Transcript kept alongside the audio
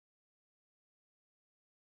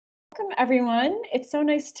Welcome everyone. It's so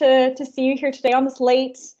nice to see you here today on this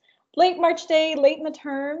late March day, late in the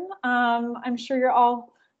term. I'm sure you're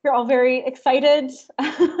all very excited.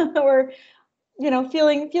 We're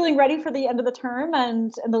feeling ready for the end of the term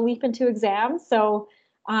and the leap into exams. So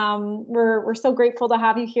we're so grateful to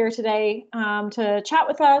have you here today to chat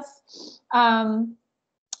with us. And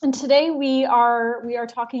today we are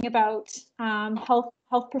talking about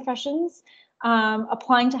health professions,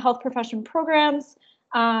 applying to health profession programs.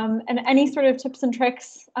 And any sort of tips and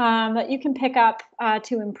tricks that you can pick up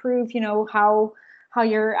to improve, how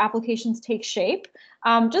your applications take shape.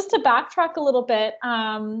 Just to backtrack a little bit,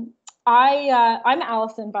 I'm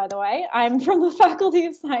Allison, by the way. I'm from the Faculty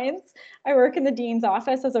of Science. I work in the Dean's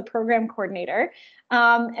office as a program coordinator.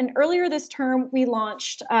 And earlier this term, we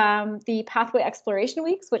launched the Pathway Exploration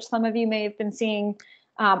Weeks, which some of you may have been seeing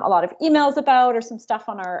a lot of emails about or some stuff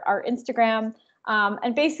on our Instagram.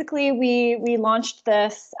 And basically, we launched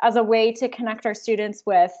this as a way to connect our students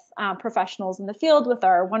with professionals in the field, with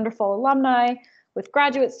our wonderful alumni, with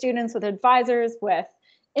graduate students, with advisors, with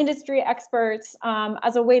industry experts,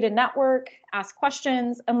 as a way to network, ask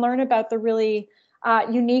questions, and learn about the really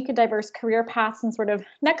unique and diverse career paths and sort of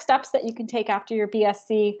next steps that you can take after your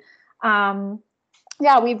BSc.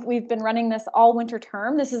 Yeah, we've been running this all winter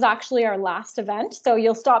term. This is actually our last event, so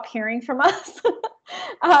you'll stop hearing from us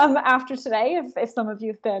after today if some of you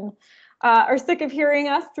have been are sick of hearing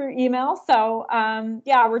us through email. So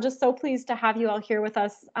yeah, we're just so pleased to have you all here with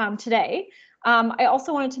us today. I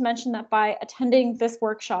also wanted to mention that by attending this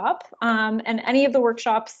workshop and any of the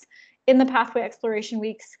workshops in the Pathway Exploration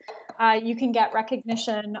Weeks, you can get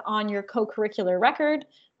recognition on your co-curricular record,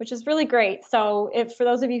 which is really great. So for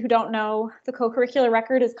those of you who don't know, the co-curricular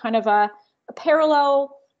record is kind of a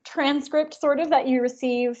parallel transcript sort of that you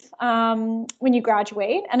receive when you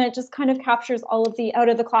graduate, and it just kind of captures all of the out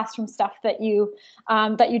of the classroom stuff that you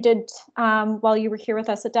did while you were here with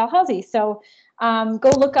us at Dalhousie. So go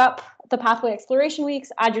look up the Pathway Exploration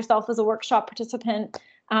Weeks, add yourself as a workshop participant,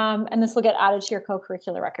 and this will get added to your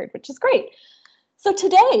co-curricular record, which is great. So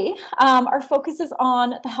today, our focus is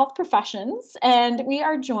on the health professions, and we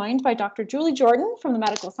are joined by Dr. Julie Jordan from the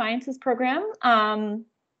Medical Sciences program.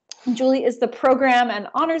 Julie is the program and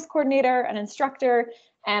honors coordinator and instructor,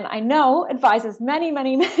 and I know advises many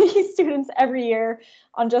students every year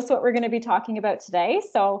on just what we're going to be talking about today.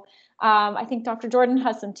 So I think Dr. Jordan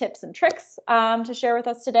has some tips and tricks to share with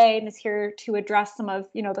us today, and is here to address some of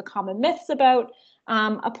the common myths about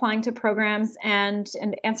applying to programs and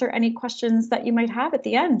answer any questions that you might have at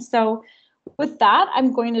the end. So with that,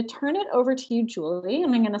 I'm going to turn it over to you, Julie,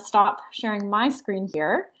 and I'm going to stop sharing my screen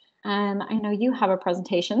here. And I know you have a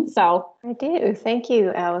presentation, so. I do. Thank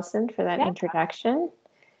you, Allison, for that introduction.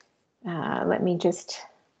 Let me just,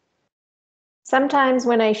 sometimes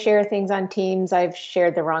when I share things on Teams, I've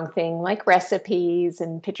shared the wrong thing, like recipes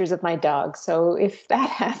and pictures of my dog. So if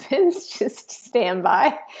that happens, just stand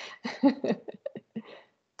by.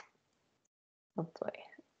 Hopefully.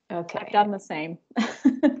 Okay. I've done the same.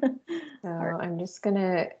 So I'm just going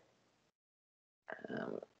to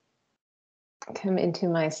come into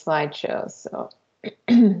my slideshow. So,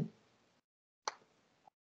 and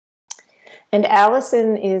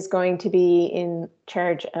Allison is going to be in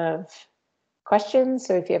charge of questions.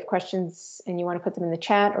 So if you have questions and you want to put them in the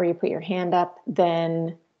chat or you put your hand up,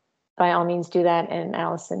 then by all means do that, and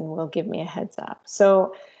Allison will give me a heads up.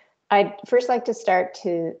 So I'd first like to start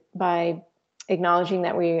by acknowledging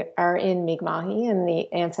that we are in Mi'kmaq and the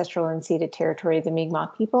ancestral and ceded territory of the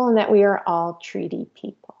Mi'kmaq people, and that we are all treaty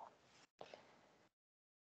people.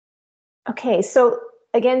 Okay, so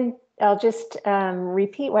again, I'll just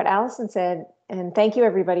repeat what Allison said, and thank you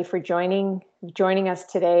everybody for joining us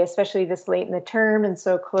today, especially this late in the term and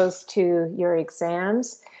so close to your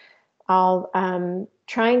exams. I'll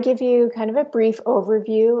try and give you kind of a brief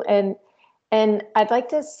overview, and I'd like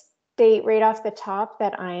to state right off the top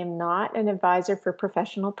that I am not an advisor for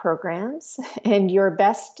professional programs, and your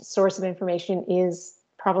best source of information is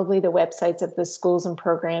probably the websites of the schools and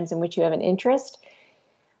programs in which you have an interest.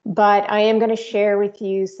 But I am going to share with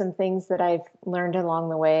you some things that I've learned along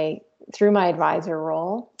the way through my advisor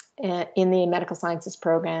role in the medical sciences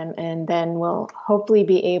program, and then we'll hopefully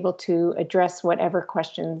be able to address whatever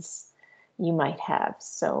questions you might have.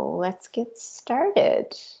 So let's get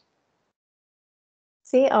started.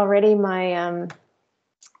 See, already I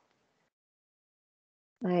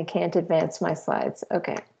can't advance my slides.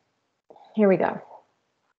 Okay, here we go.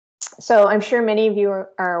 So I'm sure many of you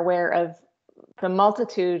are aware of the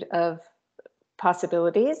multitude of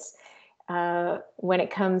possibilities when it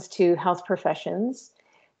comes to health professions.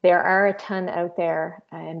 There are a ton out there,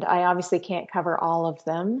 and I obviously can't cover all of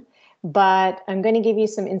them, but I'm going to give you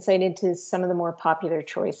some insight into some of the more popular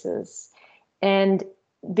choices. And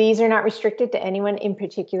these are not restricted to anyone in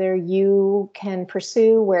particular. You can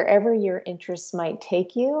pursue wherever your interests might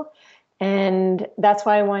take you. And that's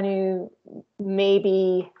why I want to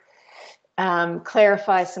maybe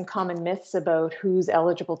clarify some common myths about who's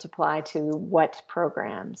eligible to apply to what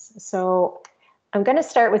programs. So I'm going to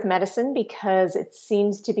start with medicine because it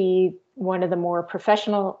seems to be one of the more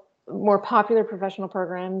popular professional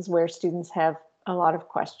programs where students have a lot of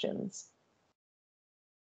questions.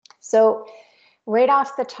 So right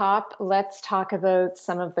off the top, let's talk about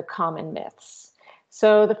some of the common myths.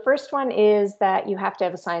 So the first one is that you have to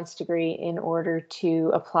have a science degree in order to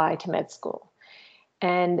apply to med school.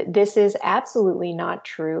 And this is absolutely not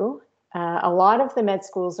true. A lot of the med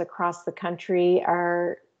schools across the country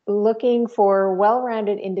are looking for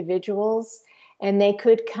well-rounded individuals, and they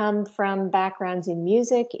could come from backgrounds in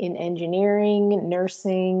music, in engineering,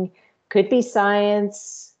 nursing, could be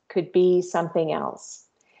science, could be something else.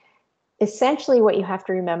 Essentially, what you have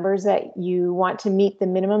to remember is that you want to meet the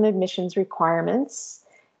minimum admissions requirements,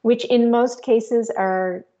 which in most cases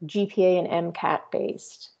are GPA and MCAT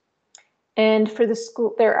based. And for the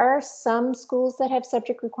school, there are some schools that have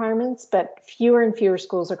subject requirements, but fewer and fewer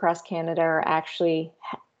schools across Canada are actually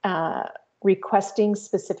requesting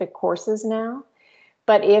specific courses now.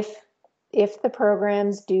 But if the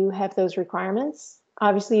programs do have those requirements,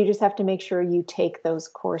 obviously you just have to make sure you take those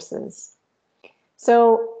courses.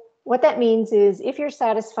 So what that means is if you're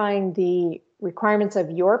satisfying the requirements of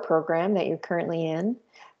your program that you're currently in,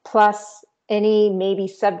 plus any maybe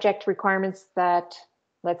subject requirements that,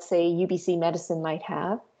 let's say, UBC Medicine might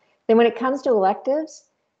have, then when it comes to electives,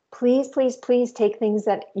 please, please, please take things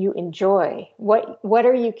that you enjoy. What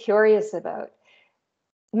are you curious about?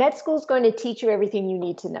 Med school is going to teach you everything you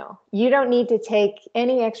need to know. You don't need to take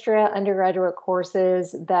any extra undergraduate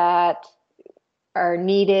courses that are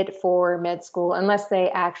needed for med school unless they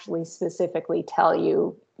actually specifically tell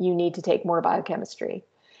you you need to take more biochemistry.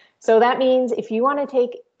 So that means if you want to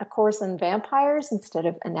take a course on vampires instead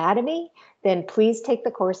of anatomy, then please take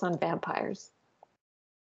the course on vampires.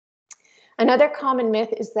 Another common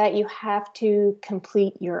myth is that you have to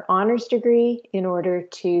complete your honors degree in order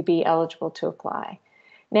to be eligible to apply.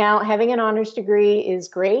 Now, having an honors degree is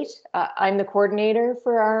great. I'm the coordinator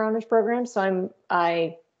for our honors program, so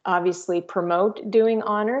I obviously promote doing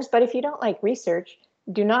honors, but if you don't like research,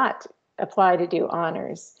 do not apply to do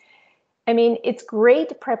honors. I mean, it's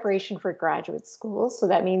great preparation for graduate school. So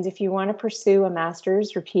that means if you want to pursue a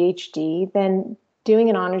master's or PhD, then doing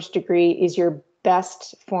an honors degree is your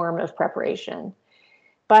best form of preparation.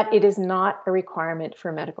 But it is not a requirement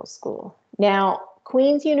for medical school. Now,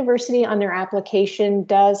 Queen's University on their application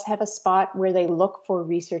does have a spot where they look for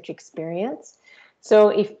research experience. So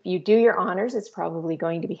if you do your honors, it's probably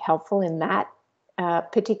going to be helpful in that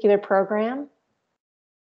particular program.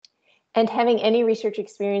 And having any research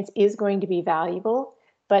experience is going to be valuable,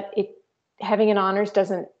 but having an honors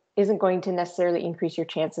isn't going to necessarily increase your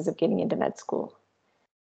chances of getting into med school.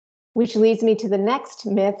 Which leads me to the next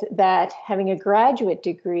myth that having a graduate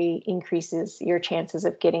degree increases your chances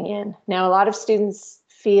of getting in. Now, a lot of students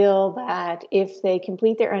feel that if they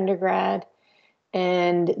complete their undergrad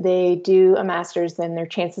and they do a master's, then their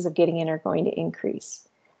chances of getting in are going to increase.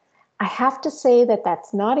 I have to say that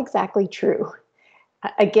that's not exactly true.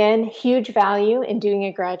 Again, huge value in doing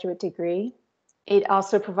a graduate degree. It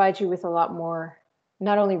also provides you with a lot more,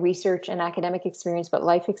 not only research and academic experience, but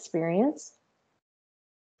life experience.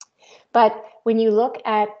 But when you look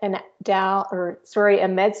at a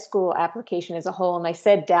med school application as a whole, and I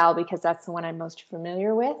said DAL because that's the one I'm most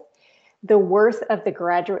familiar with, the worth of the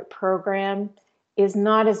graduate program is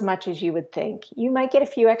not as much as you would think. You might get a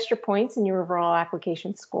few extra points in your overall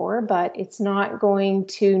application score, but it's not going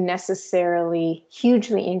to necessarily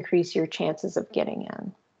hugely increase your chances of getting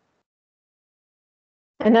in.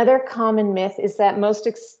 Another common myth is that most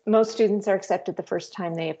students are accepted the first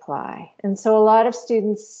time they apply. And so a lot of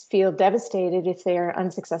students feel devastated if they are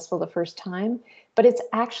unsuccessful the first time, but it's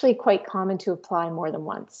actually quite common to apply more than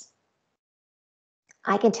once.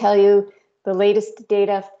 I can tell you the latest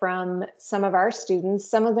data from some of our students,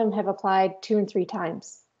 some of them have applied 2 and 3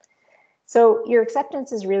 times. So your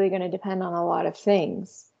acceptance is really going to depend on a lot of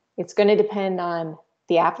things. It's going to depend on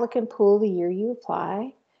the applicant pool the year you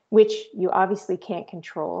apply, which you obviously can't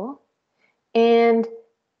control. And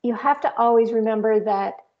you have to always remember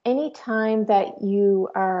that any time that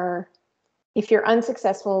if you're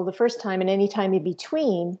unsuccessful the first time and any time in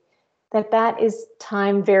between, that is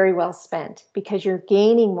time very well spent because you're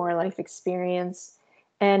gaining more life experience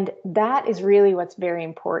And that is really what's very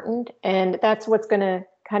important. And that's what's going to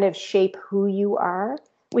kind of shape who you are.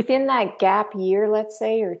 Within that gap year, let's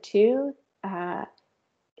say, or two,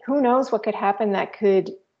 who knows what could happen that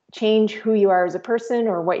could change who you are as a person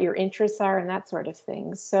or what your interests are and that sort of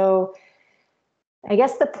thing. So I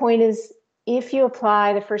guess the point is, if you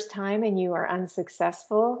apply the first time and you are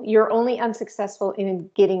unsuccessful, you're only unsuccessful in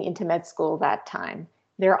getting into med school that time.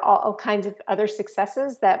 There are all kinds of other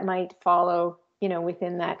successes that might follow,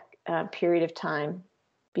 within that period of time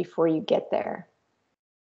before you get there.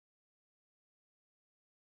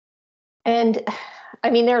 And I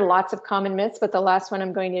mean, there are lots of common myths, but the last one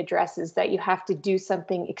I'm going to address is that you have to do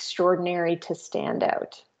something extraordinary to stand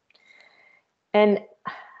out. And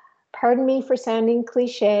pardon me for sounding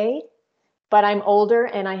cliche, but I'm older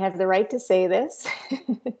and I have the right to say this.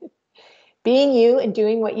 Being you and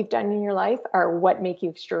doing what you've done in your life are what make you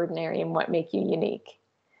extraordinary and what make you unique.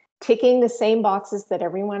 Ticking the same boxes that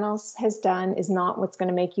everyone else has done is not what's going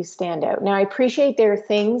to make you stand out. Now, I appreciate there are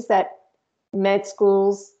things that med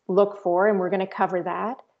schools look for, and we're going to cover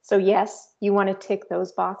that. So yes, you want to tick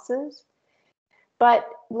those boxes. But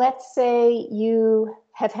let's say you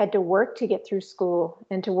have had to work to get through school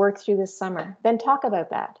and to work through this summer. Then talk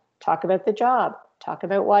about that. Talk about the job. Talk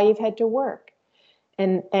about why you've had to work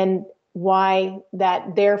and why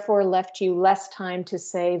that therefore left you less time to,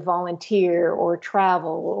 say, volunteer or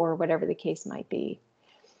travel or whatever the case might be.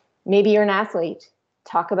 Maybe you're an athlete.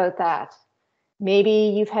 Talk about that.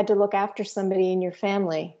 Maybe you've had to look after somebody in your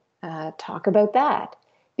family. Talk about that.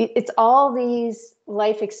 It's all these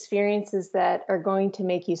life experiences that are going to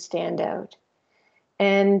make you stand out.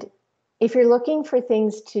 And if you're looking for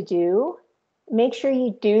things to do, make sure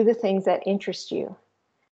you do the things that interest you.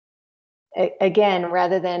 Again,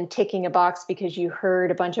 rather than ticking a box because you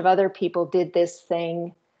heard a bunch of other people did this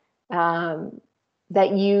thing,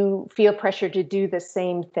 that you feel pressure to do the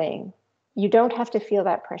same thing. You don't have to feel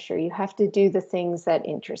that pressure. You have to do the things that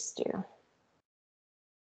interest you.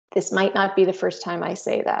 This might not be the first time I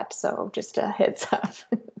say that, so just a heads up.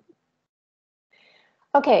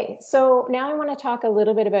 Okay, so now I want to talk a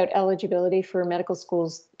little bit about eligibility for medical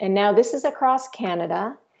schools. And now this is across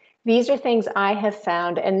Canada. These are things I have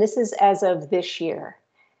found, and this is as of this year.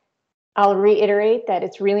 I'll reiterate that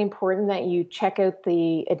it's really important that you check out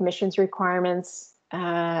the admissions requirements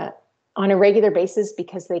on a regular basis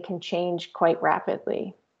because they can change quite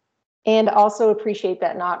rapidly. And also appreciate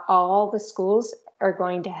that not all the schools are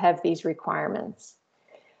going to have these requirements.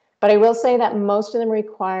 But I will say that most of them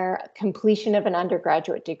require completion of an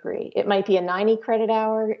undergraduate degree. It might be a 90 credit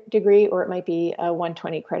hour degree or it might be a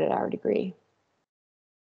 120 credit hour degree.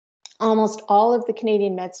 Almost all of the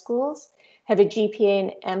Canadian med schools have a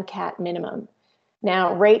GPA and MCAT minimum.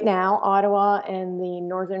 Now, right now, Ottawa and the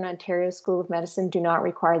Northern Ontario School of Medicine do not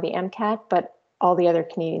require the MCAT, but all the other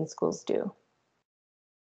Canadian schools do.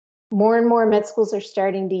 More and more med schools are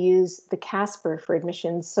starting to use the CASPER for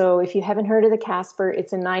admissions. So if you haven't heard of the CASPER,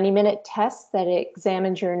 it's a 90-minute test that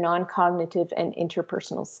examines your non-cognitive and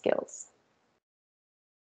interpersonal skills.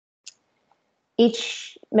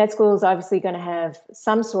 Each med school is obviously going to have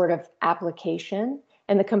some sort of application,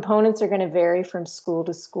 and the components are going to vary from school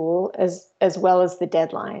to school as well as the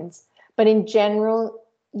deadlines. But in general,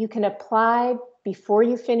 you can apply before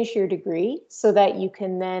you finish your degree so that you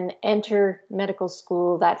can then enter medical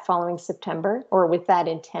school that following September or with that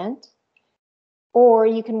intent. Or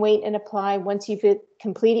you can wait and apply once you've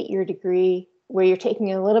completed your degree, where you're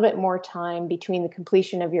taking a little bit more time between the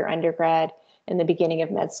completion of your undergrad and the beginning of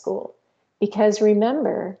med school. Because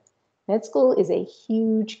remember, med school is a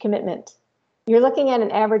huge commitment. You're looking at an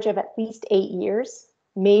average of at least 8 years,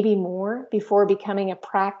 maybe more, before becoming a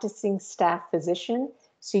practicing staff physician.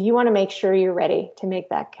 So you want to make sure you're ready to make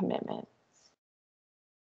that commitment.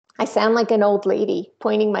 I sound like an old lady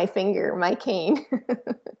pointing my finger, my cane.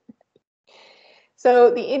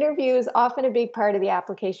 So the interview is often a big part of the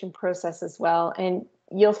application process as well. And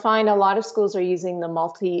you'll find a lot of schools are using the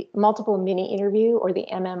multiple mini interview or the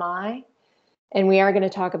MMI. And we are going to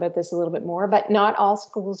talk about this a little bit more, but not all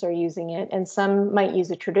schools are using it. And some might use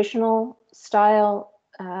a traditional style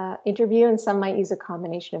interview and some might use a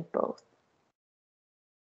combination of both.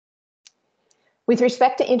 With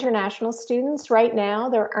respect to international students, right now,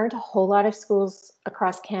 there aren't a whole lot of schools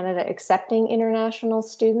across Canada accepting international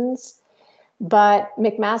students, but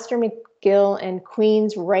McMaster, McGill, and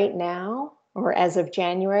Queen's right now, or as of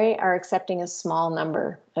January, are accepting a small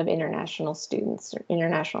number of international students or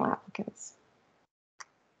international applicants.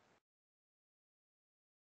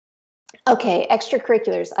 Okay,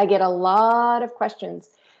 extracurriculars. I get a lot of questions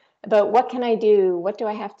about what can I do? What do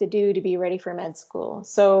I have to do to be ready for med school?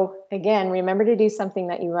 So again, remember to do something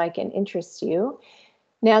that you like and interests you.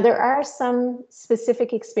 Now, there are some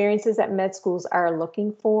specific experiences that med schools are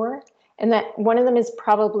looking for, and that one of them is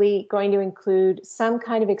probably going to include some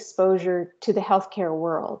kind of exposure to the healthcare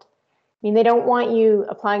world. I mean, they don't want you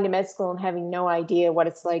applying to med school and having no idea what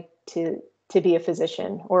it's like to be a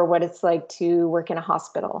physician or what it's like to work in a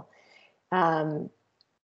hospital. But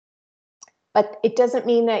it doesn't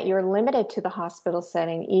mean that you're limited to the hospital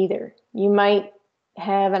setting either. You might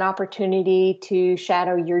have an opportunity to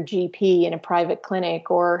shadow your GP in a private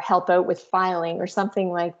clinic or help out with filing or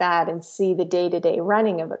something like that and see the day-to-day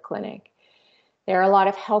running of a clinic. There are a lot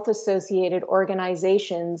of health associated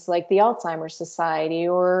organizations like the Alzheimer's Society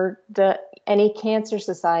or any cancer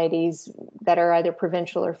societies that are either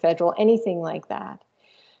provincial or federal, anything like that.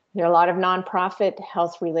 There are a lot of nonprofit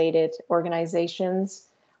health related organizations,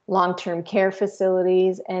 long-term care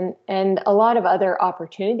facilities, and a lot of other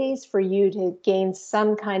opportunities for you to gain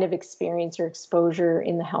some kind of experience or exposure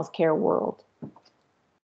in the healthcare world.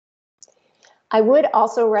 I would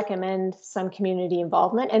also recommend some community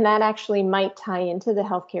involvement, and that actually might tie into the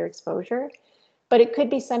healthcare exposure, but it could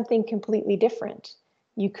be something completely different.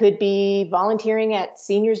 You could be volunteering at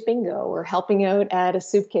seniors bingo or helping out at a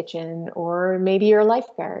soup kitchen, or maybe you're a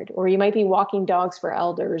lifeguard, or you might be walking dogs for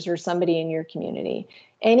elders or somebody in your community.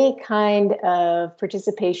 Any kind of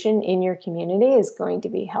participation in your community is going to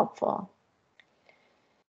be helpful.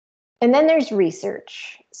 And then there's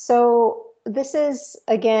research. So this is,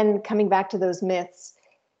 again, coming back to those myths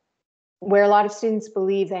where a lot of students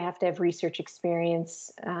believe they have to have research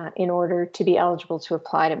experience in order to be eligible to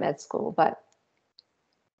apply to med school, but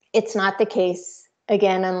it's not the case,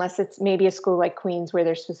 again, unless it's maybe a school like Queen's where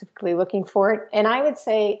they're specifically looking for it. And I would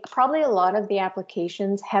say probably a lot of the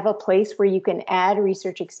applications have a place where you can add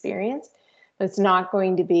research experience, but it's not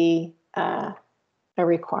going to be a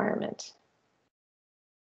requirement.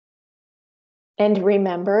 And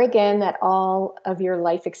remember, again, that all of your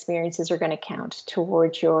life experiences are going to count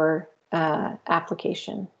towards your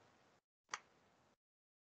application.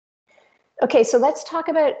 Okay, so let's talk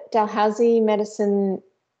about Dalhousie Medicine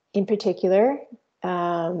in particular,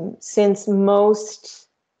 since most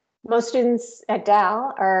students at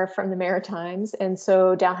Dal are from the Maritimes, and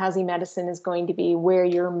so Dalhousie Medicine is going to be where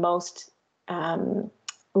you're most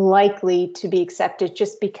likely to be accepted,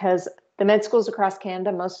 just because the med schools across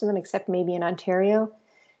Canada, most of them, except maybe in Ontario,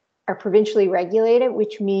 are provincially regulated,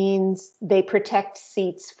 which means they protect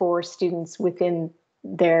seats for students within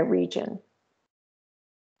their region.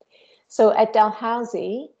 So at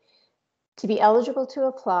Dalhousie, to be eligible to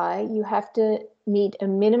apply, you have to meet a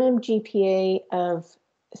minimum GPA of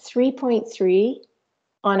 3.3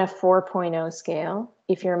 on a 4.0 scale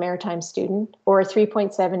if you're a Maritime student, or a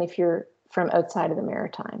 3.7 if you're from outside of the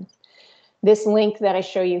Maritimes. This link that I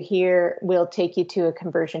show you here will take you to a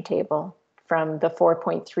conversion table from the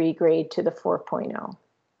 4.3 grade to the 4.0.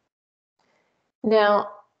 Now,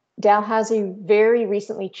 Dalhousie very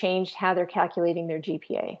recently changed how they're calculating their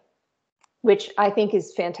GPA, which I think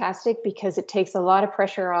is fantastic because it takes a lot of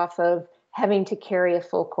pressure off of having to carry a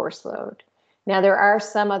full course load. Now, there are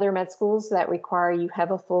some other med schools that require you have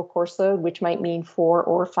a full course load, which might mean 4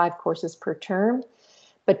 or 5 courses per term,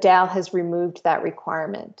 but Dal has removed that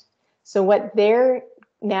requirement. So what they're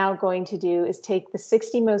now going to do is take the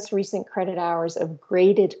 60 most recent credit hours of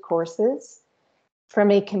graded courses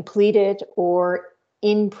from a completed or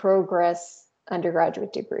in progress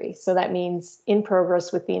undergraduate degree. So that means in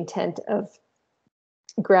progress with the intent of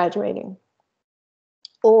graduating.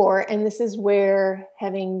 Or, and this is where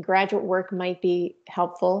having graduate work might be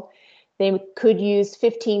helpful, they could use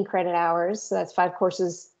 15 credit hours, so that's 5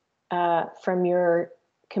 courses from your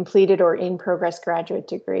completed or in progress graduate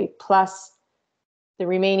degree, plus the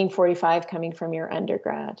remaining 45 coming from your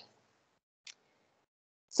undergrad.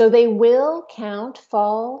 So they will count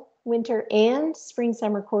fall, winter, and spring,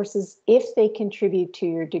 summer courses if they contribute to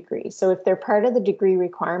your degree. So if they're part of the degree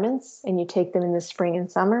requirements and you take them in the spring and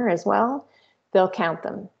summer as well, they'll count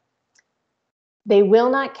them. They will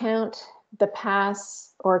not count the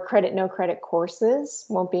pass or credit, no credit courses,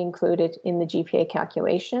 won't be included in the GPA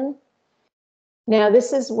calculation. Now,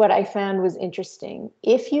 this is what I found was interesting.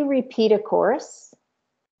 If you repeat a course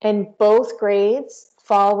and both grades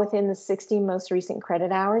fall within the 60 most recent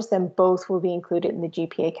credit hours, then both will be included in the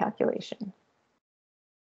GPA calculation.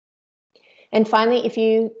 And finally, if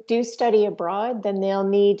you do study abroad, then they'll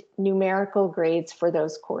need numerical grades for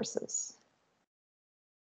those courses.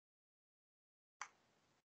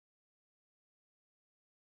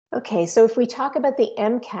 Okay, so if we talk about the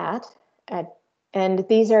MCAT, and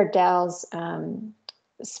these are Dal's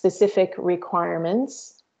specific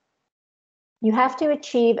requirements, you have to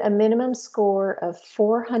achieve a minimum score of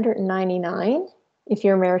 499 if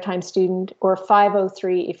you're a maritime student, or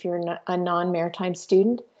 503 if you're a non-maritime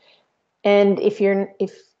student. And if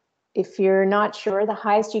you're not sure, the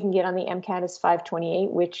highest you can get on the MCAT is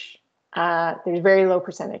 528, which there's a very low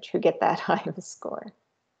percentage who get that high of a score.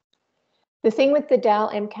 The thing with the DAL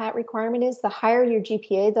MCAT requirement is the higher your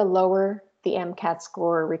GPA, the lower the MCAT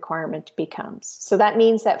score requirement becomes. So that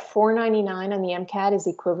means that 499 on the MCAT is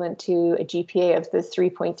equivalent to a GPA of the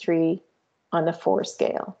 3.3 on the 4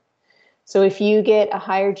 scale. So if you get a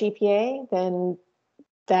higher GPA, then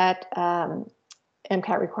that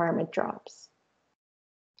MCAT requirement drops.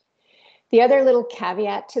 The other little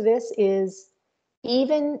caveat to this is,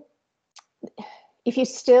 even if you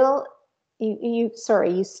still, you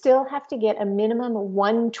still have to get a minimum of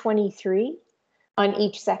 123 on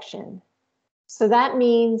each section. So that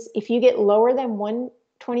means if you get lower than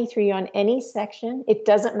 123 on any section, it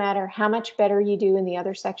doesn't matter how much better you do in the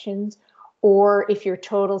other sections, or if your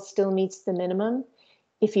total still meets the minimum.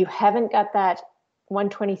 If you haven't got that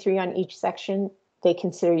 123 on each section, they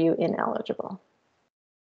consider you ineligible.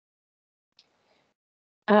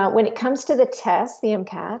 When it comes to the test, the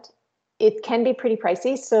MCAT, it can be pretty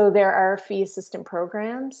pricey. So there are fee assistant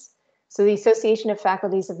programs. So the Association of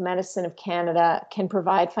Faculties of Medicine of Canada can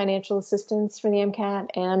provide financial assistance for the MCAT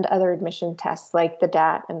and other admission tests like the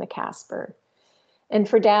DAT and the CASPER. And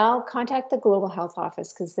for DAL, contact the Global Health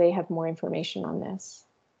Office because they have more information on this.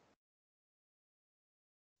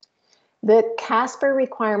 The CASPER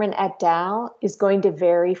requirement at DAL is going to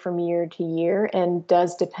vary from year to year and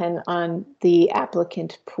does depend on the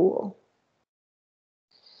applicant pool.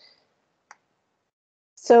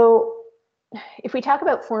 So if we talk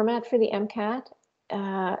about format for the MCAT,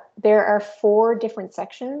 there are 4 different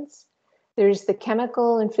sections. There's the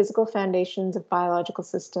chemical and physical foundations of biological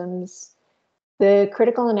systems, the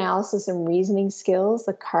critical analysis and reasoning skills,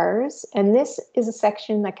 the CARS, and this is a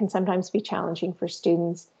section that can sometimes be challenging for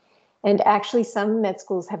students. And actually, some med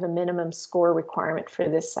schools have a minimum score requirement for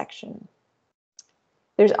this section.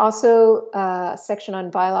 There's also a section on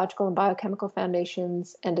biological and biochemical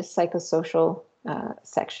foundations and a psychosocial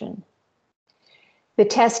section. The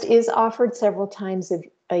test is offered several times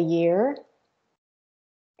a year.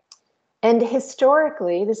 And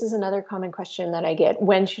historically, this is another common question that I get,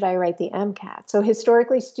 when should I write the MCAT? So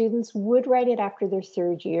historically, students would write it after their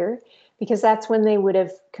 3rd year, because that's when they would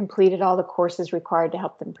have completed all the courses required to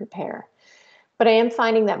help them prepare. But I am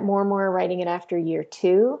finding that more and more are writing it after year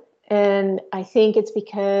 2. And I think it's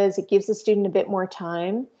because it gives the student a bit more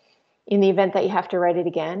time in the event that you have to write it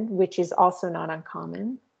again, which is also not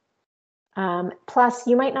uncommon. Plus,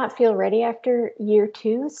 you might not feel ready after year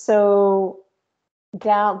 2. So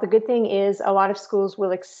DAL, the good thing is a lot of schools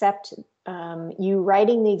will accept you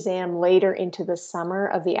writing the exam later into the summer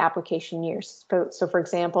of the application year. So for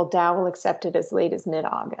example, DAL will accept it as late as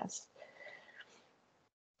mid-August.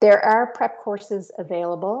 There are prep courses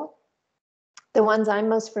available. The ones I'm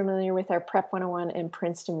most familiar with are Prep 101 and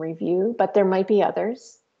Princeton Review, but there might be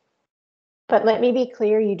others. But let me be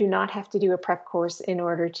clear, you do not have to do a prep course in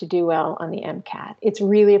order to do well on the MCAT. It's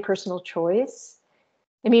really a personal choice.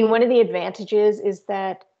 I mean, one of the advantages is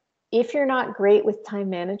that if you're not great with time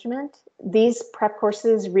management, these prep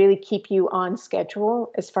courses really keep you on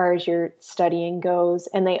schedule as far as your studying goes,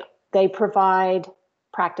 and they provide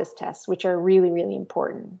practice tests, which are really, really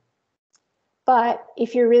important. But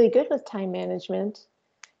if you're really good with time management,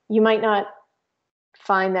 you might not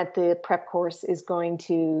find that the prep course is going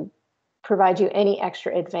to provide you any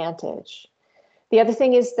extra advantage. The other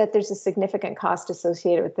thing is that there's a significant cost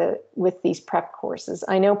associated with these prep courses.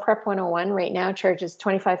 I know Prep 101 right now charges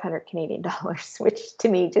 2,500 Canadian dollars, which to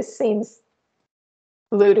me just seems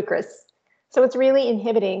ludicrous. So it's really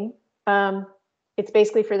inhibiting. It's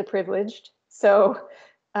basically for the privileged. So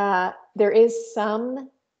there is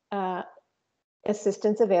some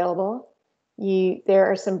assistance available. There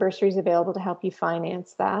are some bursaries available to help you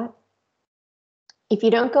finance that. If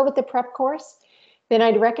you don't go with the prep course, then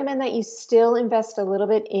I'd recommend that you still invest a little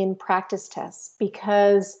bit in practice tests,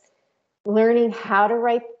 because learning how to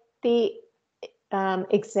write the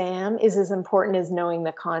exam is as important as knowing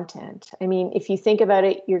the content. I mean, if you think about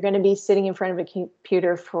it, you're going to be sitting in front of a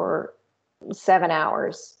computer for 7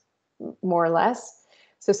 hours, more or less.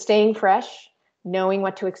 So staying fresh, knowing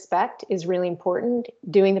what to expect is really important.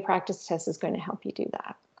 Doing the practice test is going to help you do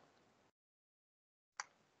that.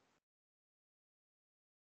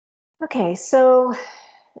 Okay, so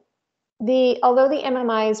although the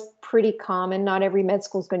MMI is pretty common, not every med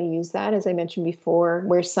school is going to use that, as I mentioned before,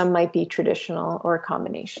 where some might be traditional or a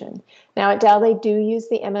combination. Now at DAL, they do use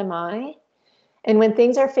the MMI. And when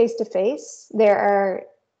things are face-to-face, there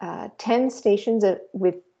are 10 stations of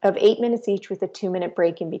 8 minutes each with a 2-minute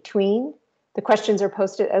break in between. The questions are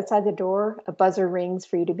posted outside the door. A buzzer rings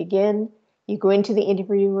for you to begin. You go into the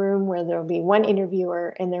interview room where there'll be one interviewer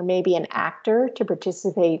and there may be an actor to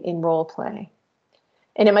participate in role play.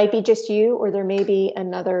 And it might be just you, or there may be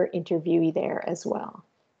another interviewee there as well.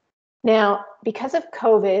 Now, because of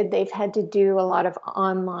COVID, they've had to do a lot of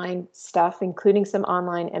online stuff, including some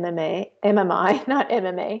online MMI, not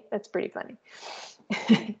MMA. That's pretty funny.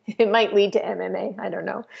 It might lead to MMA, I don't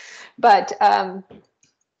know. But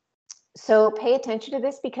so pay attention to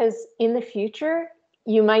this, because in the future,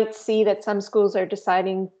 you might see that some schools are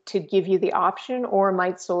deciding to give you the option or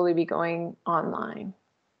might solely be going online.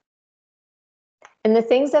 And the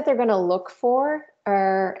things that they're going to look for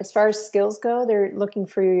are, as far as skills go, they're looking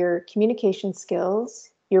for your communication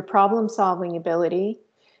skills, your problem solving ability,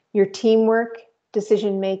 your teamwork,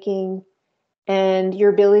 decision making, and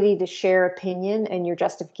your ability to share opinion and your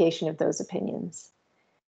justification of those opinions.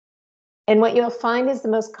 And what you'll find is the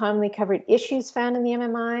most commonly covered issues found in the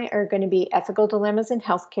MMI are going to be ethical dilemmas in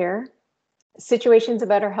healthcare, situations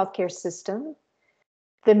about our healthcare system,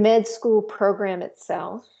 the med school program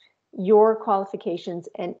itself, your qualifications,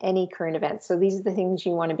 and any current events. So these are the things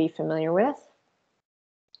you want to be familiar with.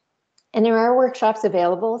 And there are workshops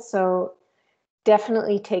available, so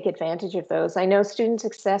definitely take advantage of those. I know Student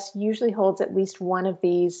Success usually holds at least one of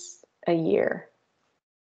these a year.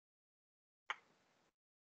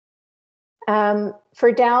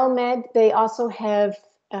 For DALMed, they also have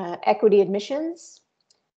equity admissions,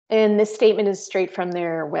 and this statement is straight from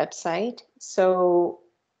their website. So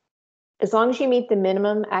as long as you meet the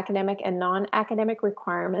minimum academic and non-academic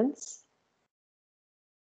requirements,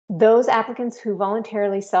 those applicants who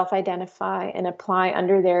voluntarily self-identify and apply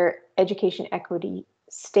under their education equity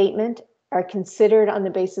statement are considered on the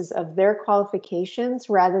basis of their qualifications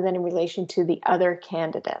rather than in relation to the other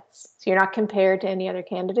candidates. So you're not compared to any other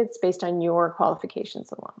candidates based on your qualifications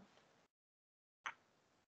alone.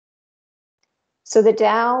 So the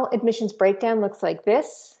DAL admissions breakdown looks like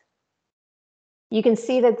this. You can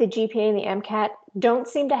see that the GPA and the MCAT don't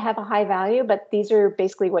seem to have a high value, but these are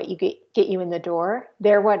basically what you get you in the door.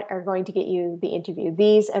 They're what are going to get you the interview,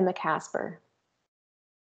 these and the CASPER.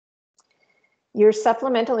 Your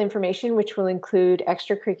supplemental information, which will include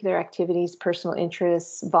extracurricular activities, personal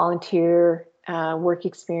interests, volunteer work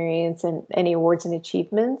experience, and any awards and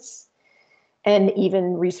achievements, and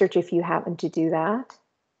even research if you happen to do that,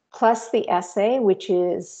 plus the essay, which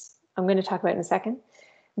is, I'm going to talk about in a second.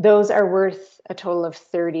 Those are worth a total of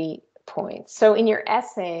 30 points. So in your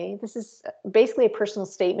essay, this is basically a personal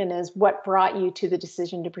statement as what brought you to the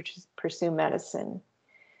decision to pursue medicine.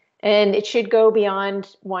 And it should go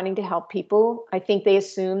beyond wanting to help people. I think they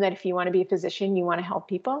assume that if you want to be a physician, you want to help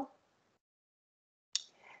people.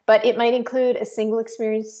 But it might include a single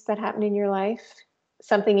experience that happened in your life,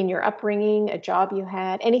 something in your upbringing, a job you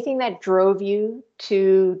had, anything that drove you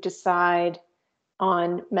to decide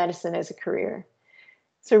on medicine as a career.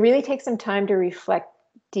 So really take some time to reflect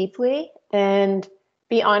deeply and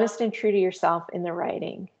be honest and true to yourself in the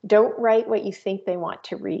writing. Don't write what you think they want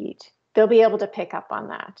to read. They'll be able to pick up on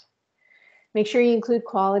that. Make sure you include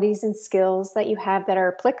qualities and skills that you have that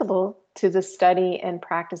are applicable to the study and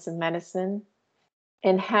practice of medicine,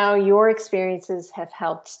 and how your experiences have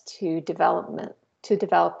helped to develop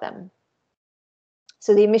them.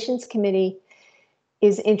 So the admissions committee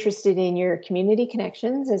is interested in your community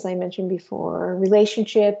connections, as I mentioned before,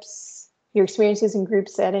 relationships, your experiences in group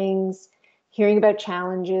settings, hearing about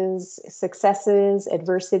challenges, successes,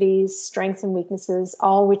 adversities, strengths and weaknesses,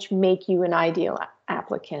 all which make you an ideal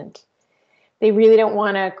applicant. They really don't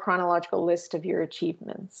want a chronological list of your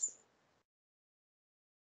achievements.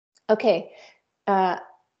 Okay,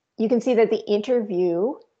 you can see that the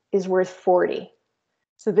interview is worth 40.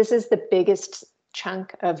 So this is the biggest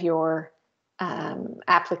chunk of your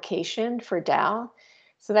application for DAL.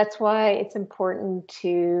 So that's why it's important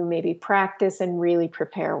to maybe practice and really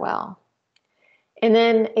prepare well. And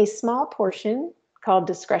then a small portion called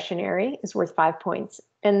discretionary is worth 5 points.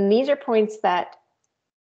 And these are points that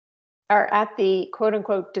are at the quote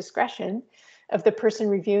unquote discretion of the person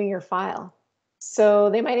reviewing your file. So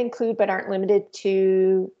they might include, but aren't limited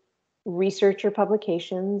to, research or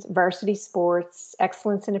publications, varsity sports,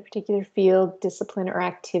 excellence in a particular field, discipline, or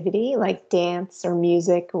activity like dance or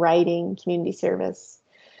music, writing, community service,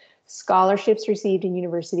 scholarships received in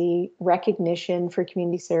university, recognition for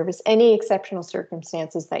community service, any exceptional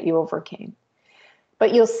circumstances that you overcame.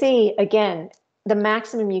 But you'll see, again, the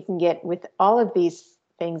maximum you can get with all of these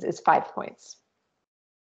things is 5 points.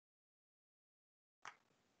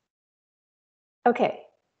 Okay,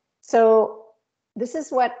 so this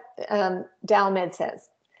is what DALMed says.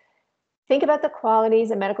 Think about the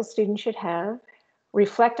qualities a medical student should have.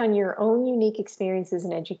 Reflect on your own unique experiences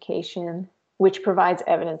in education, which provides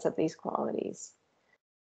evidence of these qualities.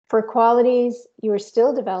 For qualities you are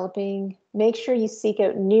still developing, make sure you seek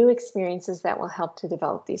out new experiences that will help to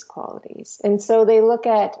develop these qualities. And so they look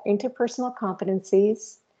at interpersonal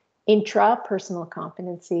competencies, intrapersonal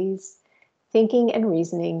competencies, thinking and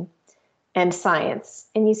reasoning, and science.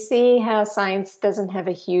 And you see how science doesn't have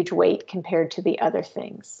a huge weight compared to the other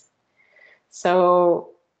things.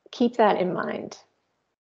 So keep that in mind.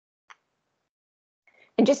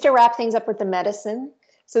 And just to wrap things up with the medicine,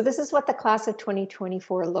 so this is what the class of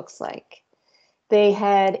 2024 looks like. They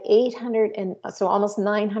had 800 and so almost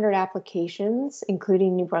 900 applications,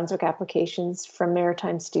 including New Brunswick applications from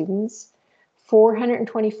maritime students,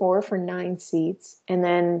 424 for 9 seats. And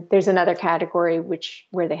then there's another category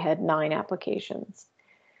where they had 9 applications.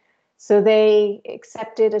 So they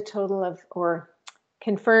accepted a total of, or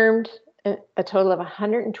confirmed a total of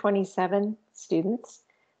 127 students.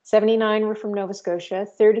 79 were from Nova Scotia,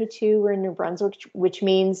 32 were in New Brunswick, which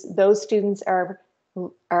means those students are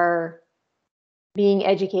being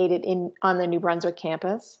educated on the New Brunswick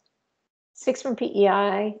campus. 6 from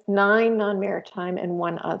PEI, 9 non-maritime, and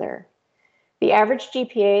 1 other. The average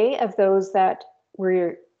GPA of those that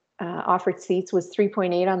were offered seats was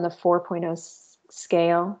 3.8 on the 4.0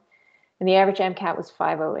 scale, and the average MCAT was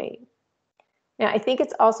 508. Now, I think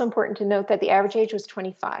it's also important to note that the average age was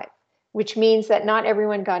 25, which means that not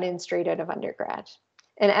everyone got in straight out of undergrad.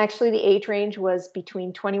 And actually the age range was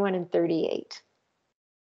between 21 and 38.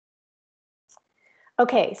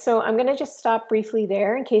 Okay, so I'm gonna just stop briefly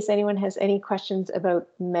there in case anyone has any questions about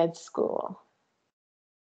med school.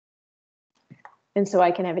 And so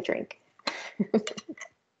I can have a drink.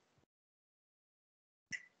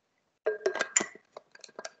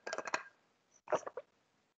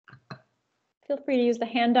 Feel free to use the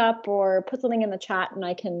hand up or put something in the chat and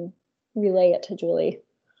I can relay it to Julie.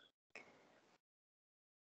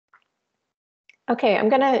 Okay, I'm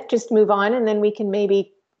gonna just move on and then we can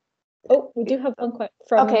maybe. Oh, we do have one question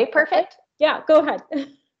from. Okay, perfect. Yeah, go ahead.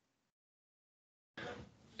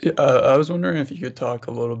 Yeah, I was wondering if you could talk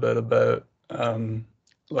a little bit about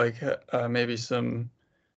maybe some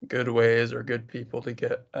good ways or good people to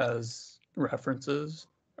get as references,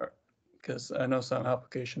 because I know some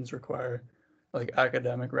applications require like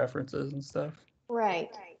academic references and stuff. Right,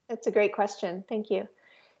 that's a great question. Thank you.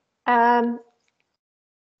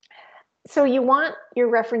 So you want your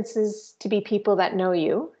references to be people that know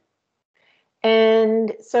you.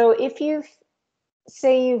 And so if you've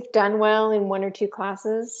done well in 1 or 2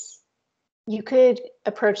 classes, you could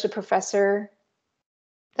approach the professor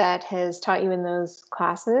that has taught you in those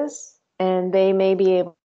classes, and they may be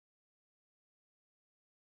able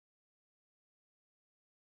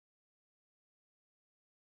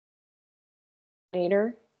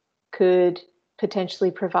could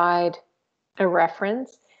potentially provide a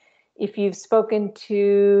reference. If you've spoken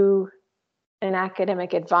to an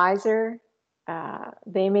academic advisor,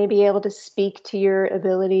 they may be able to speak to your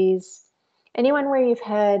abilities. Anyone where you've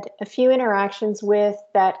had a few interactions with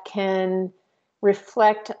that can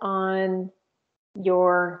reflect on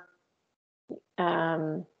your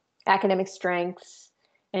academic strengths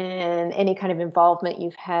and any kind of involvement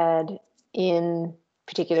you've had in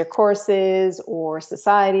particular courses or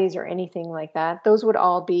societies or anything like that. Those would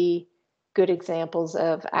all be good examples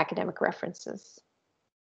of academic references.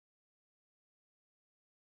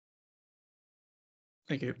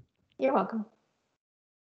 Thank you. You're welcome.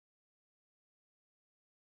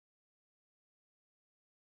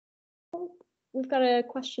 We've got a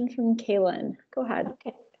question from Kaylin. Go ahead.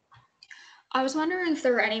 Okay. I was wondering if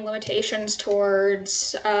there were any limitations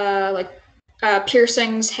towards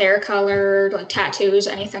piercings, hair color, like tattoos,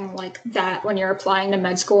 anything like that when you're applying to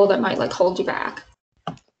med school that might like hold you back.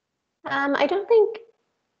 I don't think,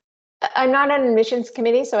 I'm not on admissions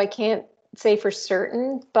committee, so I can't say for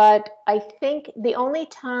certain, but I think the only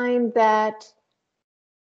time that,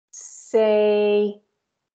 say,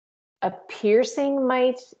 a piercing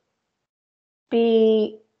might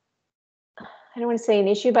be, I don't want to say an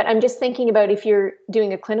issue, but I'm just thinking about if you're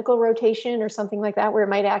doing a clinical rotation or something like that, where it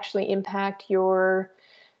might actually impact your,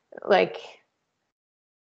 like,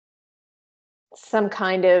 some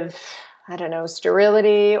kind of, I don't know,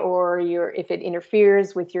 sterility, or if it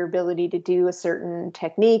interferes with your ability to do a certain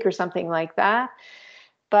technique or something like that.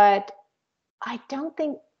 But I don't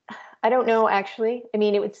know actually. I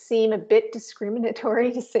mean, it would seem a bit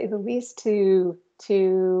discriminatory to say the least to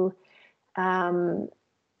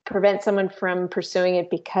prevent someone from pursuing it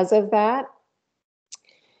because of that.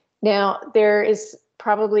 Now, there is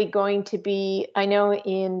probably going to be, I know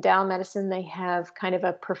in Dal Medicine, they have kind of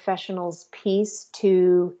a professionals piece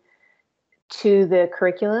to to the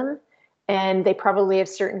curriculum, and they probably have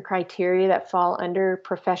certain criteria that fall under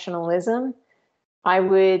professionalism. I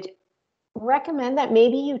would recommend that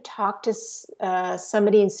maybe you talk to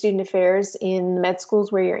somebody in student affairs in med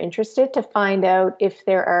schools where you're interested to find out if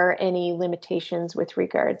there are any limitations with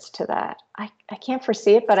regards to that. I can't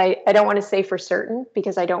foresee it, but I don't want to say for certain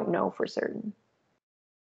because I don't know for certain.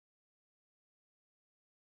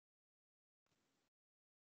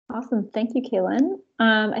 Awesome. Thank you, Kaylin.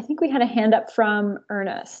 I think we had a hand up from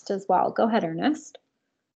Ernest as well. Go ahead, Ernest.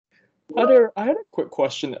 Hi there. I had a quick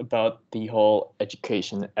question about the whole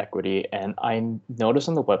education equity, and I noticed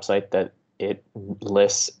on the website that it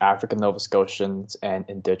lists African Nova Scotians and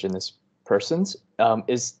Indigenous persons.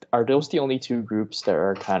 Are those the only two groups that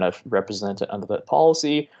are kind of represented under that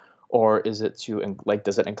policy, or is it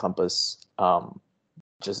does it encompass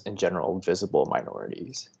just in general visible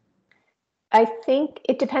minorities? I think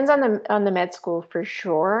it depends on the med school for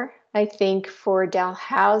sure. I think for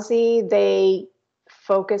Dalhousie, they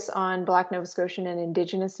focus on Black Nova Scotian and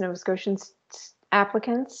Indigenous Nova Scotian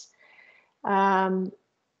applicants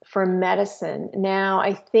for medicine. Now,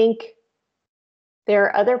 I think there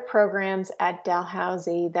are other programs at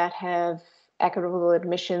Dalhousie that have equitable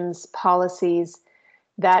admissions policies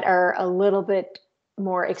that are a little bit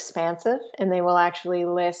more expansive, and they will actually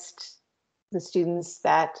list the students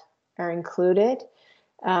that are included.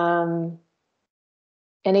 And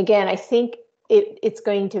again, I think it's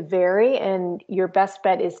going to vary, and your best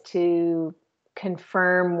bet is to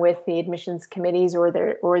confirm with the admissions committees or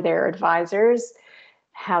their advisors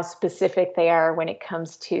how specific they are when it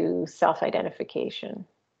comes to self-identification.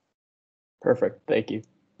 Perfect. Thank you.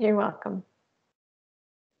 You're welcome.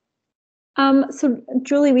 So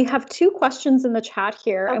Julie, we have two questions in the chat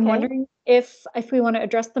here. Okay. I'm wondering if we want to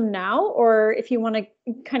address them now, or if you want to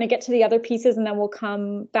kind of get to the other pieces and then we'll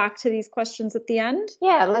come back to these questions at the end.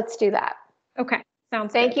 Yeah, let's do that. Okay,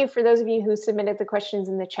 sounds Thank good. you for those of you who submitted the questions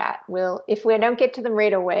in the chat. If we don't get to them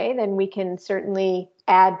right away, then we can certainly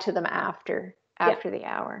add to them after the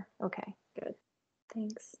hour. Okay. Good.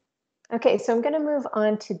 Thanks. Okay, so I'm going to move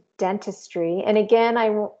on to dentistry. And again, I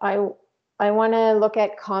want to look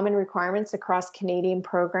at common requirements across Canadian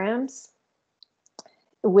programs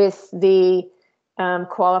with the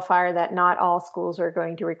qualifier that not all schools are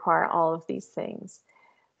going to require all of these things.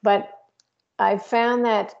 But I've found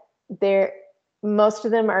that most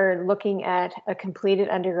of them are looking at a completed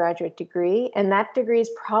undergraduate degree, and that degree is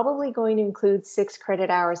probably going to include 6 credit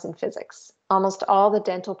hours in physics. Almost all the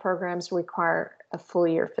dental programs require a full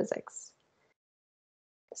year physics.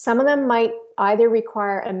 Some of them might either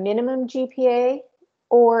require a minimum GPA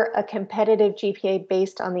or a competitive GPA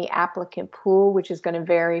based on the applicant pool, which is going to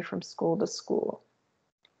vary from school to school.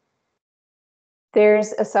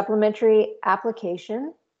 There's a supplementary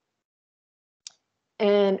application,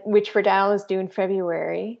 and which for Dal is due in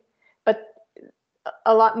February, but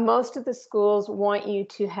most of the schools want you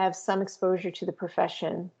to have some exposure to the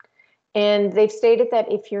profession. And they've stated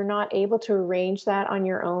that if you're not able to arrange that on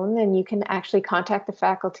your own, then you can actually contact the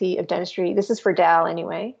Faculty of Dentistry. This is for Dal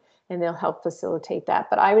anyway, and they'll help facilitate that.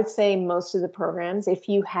 But I would say most of the programs, if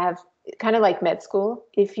you have, kind of like med school,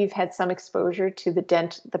 if you've had some exposure to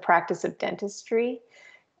the practice of dentistry,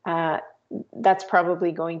 that's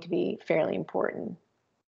probably going to be fairly important.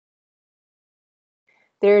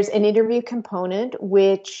 There's an interview component,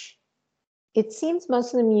 which it seems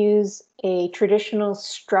most of them use a traditional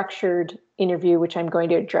structured interview, which I'm going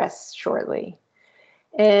to address shortly.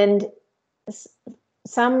 And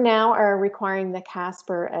some now are requiring the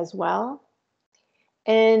CASPER as well.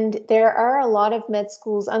 And there are a lot of med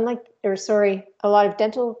schools, a lot of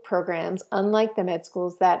dental programs, unlike the med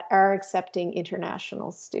schools, that are accepting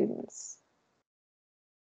international students.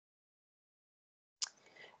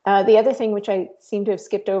 The other thing which I seem to have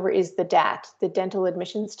skipped over is the DAT, the dental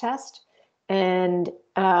admissions test. And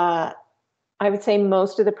I would say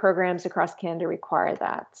most of the programs across Canada require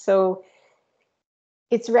that. So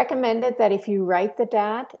it's recommended that if you write the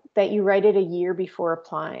DAT, that you write it a year before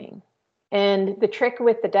applying. And the trick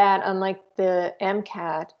with the DAT, unlike the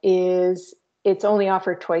MCAT, is it's only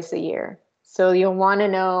offered twice a year. So you'll want to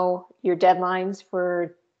know your deadlines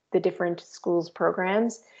for the different schools'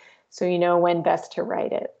 programs, so you know when best to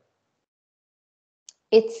write it.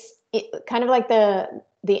 It's kind of like the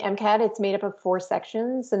MCAT. It's made up of 4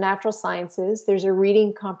 sections: the natural sciences, there's a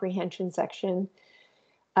reading comprehension section,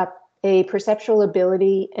 a perceptual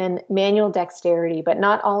ability, and manual dexterity, but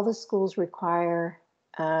not all the schools require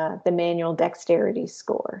the manual dexterity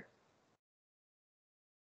score.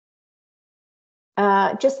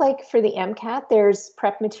 Just like for the MCAT, there's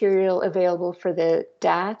prep material available for the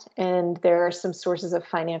DAT, and there are some sources of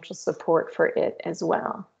financial support for it as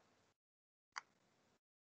well.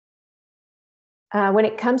 When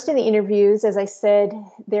it comes to the interviews, as I said,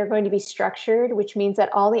 they're going to be structured, which means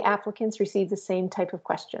that all the applicants receive the same type of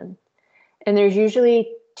question. And there's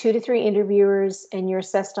usually 2 to 3 interviewers, and you're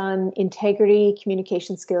assessed on integrity,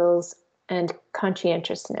 communication skills, and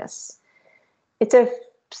conscientiousness. It's a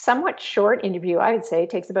somewhat short interview, I would say. It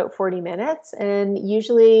takes about 40 minutes, and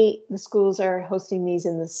usually the schools are hosting these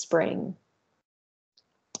in the spring.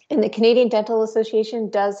 And the Canadian Dental Association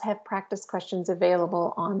does have practice questions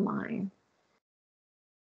available online.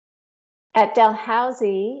 At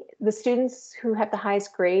Dalhousie, the students who have the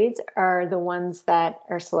highest grades are the ones that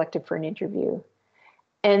are selected for an interview.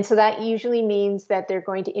 And so that usually means that they're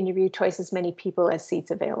going to interview twice as many people as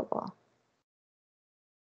seats available.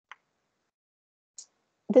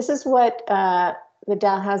 This is what the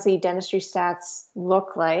Dalhousie dentistry stats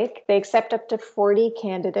look like. They accept up to 40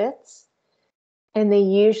 candidates, and they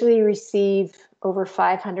usually receive over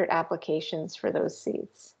 500 applications for those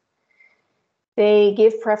seats. They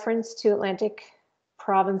give preference to Atlantic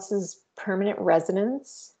Province's permanent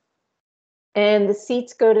residents, and the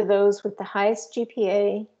seats go to those with the highest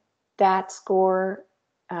GPA, DAT score,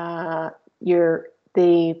 your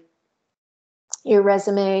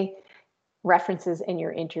resume, references, and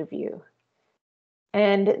your interview.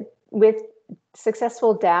 And with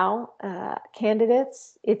successful DAO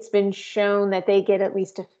candidates, it's been shown that they get at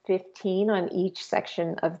least a 15 on each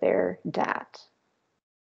section of their DAT.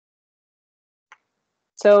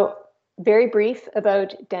 So very brief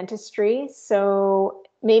about dentistry. So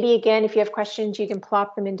maybe again, if you have questions, you can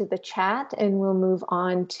plop them into the chat and we'll move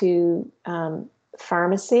on to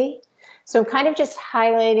pharmacy. So I'm kind of just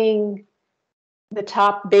highlighting the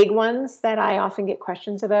top big ones that I often get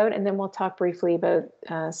questions about, and then we'll talk briefly about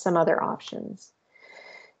some other options.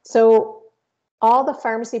 So all the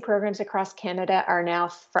pharmacy programs across Canada are now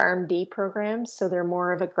PharmD programs. So they're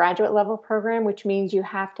more of a graduate level program, which means you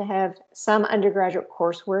have to have some undergraduate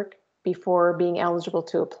coursework before being eligible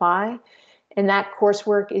to apply. And that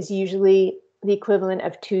coursework is usually the equivalent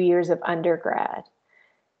of 2 years of undergrad.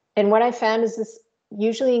 And what I found is this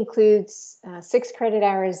usually includes 6 credit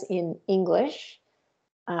hours in English,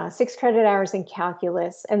 6 credit hours in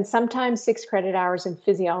calculus, and sometimes 6 credit hours in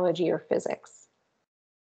physiology or physics.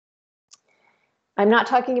 I'm not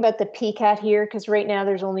talking about the PCAT here because right now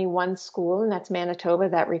there's only one school, and that's Manitoba,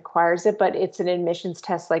 that requires it, but it's an admissions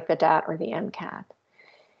test like the DAT or the MCAT.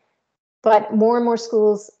 But more and more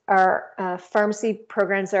schools are, pharmacy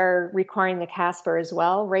programs are requiring the CASPER as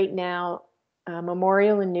well. Right now,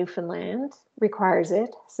 Memorial in Newfoundland requires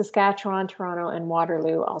it. Saskatchewan, Toronto, and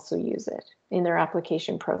Waterloo also use it in their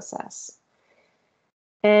application process.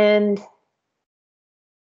 And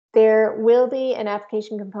there will be an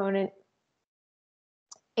application component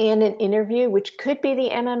and an interview, which could be the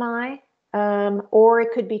MMI, or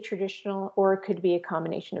it could be traditional, or it could be a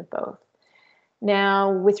combination of both.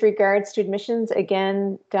 Now, with regards to admissions,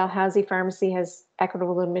 again, Dalhousie Pharmacy has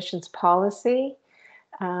equitable admissions policy,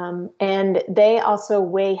 and they also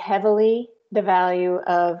weigh heavily the value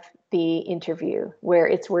of the interview, where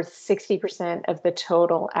it's worth 60% of the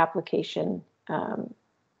total application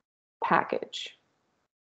package.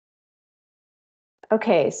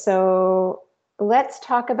 Okay, so let's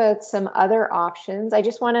talk about some other options. I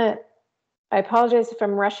apologize if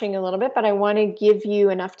I'm rushing a little bit, but I want to give you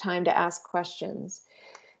enough time to ask questions.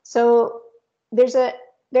 So there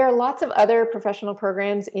are lots of other professional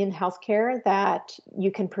programs in healthcare that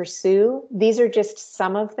you can pursue. These are just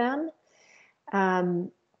some of them,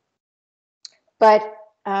 but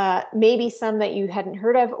maybe some that you hadn't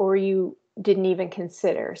heard of or you didn't even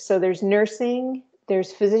consider. So there's nursing,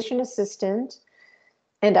 there's physician assistant,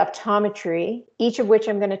 and optometry, each of which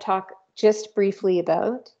I'm going to talk just briefly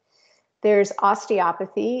about. There's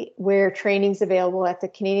osteopathy, where training is available at the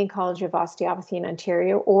Canadian College of Osteopathy in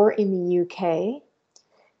Ontario or in the UK.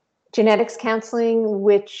 Genetics counseling,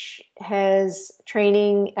 which has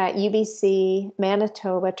training at UBC,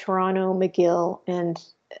 Manitoba, Toronto, McGill, and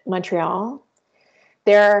Montreal.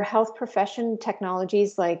 There are health profession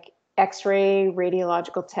technologies like X-ray,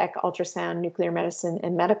 radiological tech, ultrasound, nuclear medicine,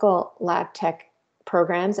 and medical lab tech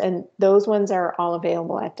programs, and those ones are all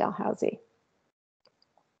available at Dalhousie.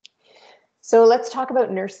 So let's talk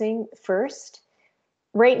about nursing first.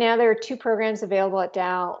 Right now, there are 2 programs available at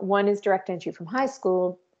Dal. One is direct entry from high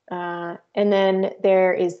school, and then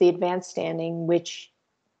there is the advanced standing, which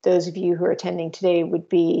those of you who are attending today would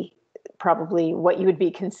be probably what you would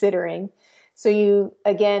be considering. So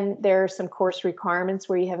there are some course requirements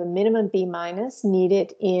where you have a minimum B-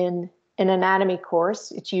 needed in an anatomy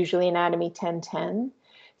course. It's usually anatomy 1010,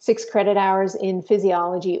 6 credit hours in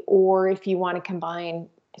physiology, or if you want to combine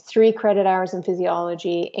 3 credit hours in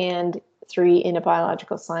physiology and 3 in a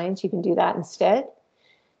biological science, you can do that instead.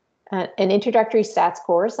 An introductory stats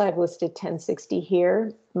course, I've listed 1060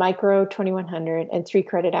 here, micro 2100, and 3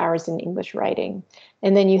 credit hours in English writing.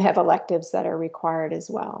 And then you have electives that are required as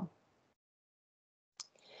well.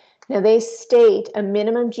 Now they state a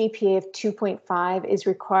minimum GPA of 2.5 is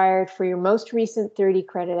required for your most recent 30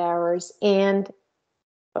 credit hours and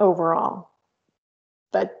overall.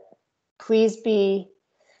 But please be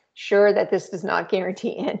sure that this does not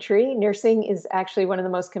guarantee entry. Nursing is actually one of the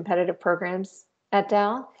most competitive programs at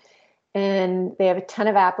Dal, and they have a ton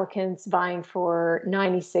of applicants vying for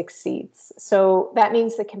 96 seats. So that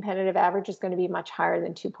means the competitive average is going to be much higher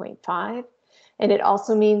than 2.5. And it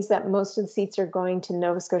also means that most of the seats are going to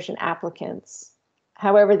Nova Scotian applicants.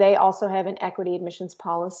 However, they also have an equity admissions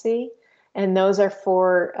policy, and those are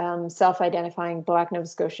for self-identifying Black Nova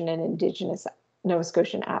Scotian and Indigenous Nova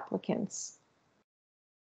Scotian applicants.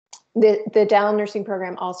 The Dal nursing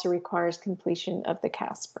program also requires completion of the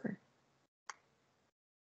CASPER.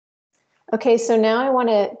 Okay, so now I want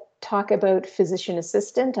to talk about physician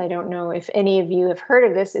assistant. I don't know if any of you have heard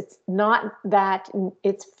of this. It's not that,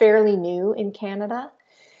 it's fairly new in Canada.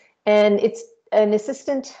 And it's an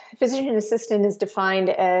assistant, physician assistant is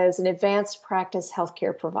defined as an advanced practice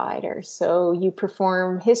healthcare provider. So you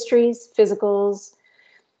perform histories, physicals,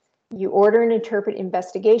 you order and interpret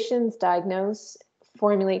investigations, diagnose,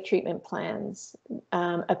 formulate treatment plans.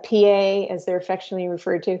 A PA, as they're affectionately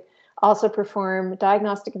referred to, also perform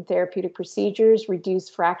diagnostic and therapeutic procedures, reduce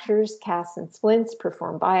fractures, casts and splints,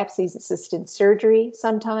 perform biopsies, assisted surgery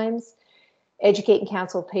sometimes, educate and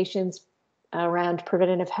counsel patients around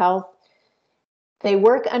preventative health. They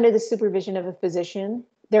work under the supervision of a physician.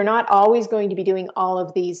 They're not always going to be doing all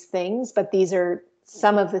of these things, but these are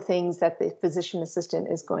some of the things that the physician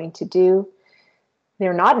assistant is going to do.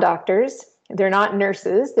 They're not doctors. They're not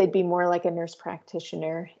nurses. They'd be more like a nurse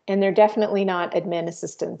practitioner. And they're definitely not admin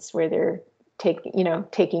assistants where they're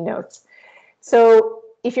taking notes. So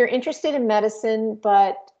if you're interested in medicine,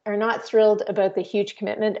 but are not thrilled about the huge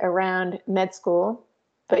commitment around med school,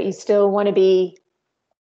 but you still want to be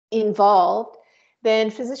involved,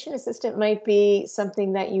 then physician assistant might be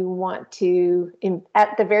something that you want to,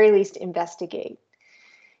 at the very least, investigate.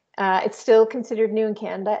 It's still considered new in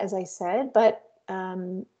Canada, as I said, but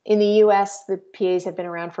in the US, the PAs have been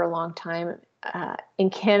around for a long time. In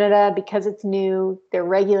Canada, because it's new, they're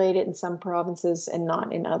regulated in some provinces and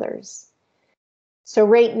not in others. So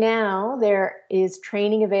right now, there is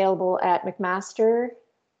training available at McMaster,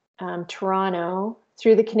 Toronto,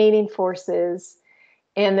 through the Canadian Forces,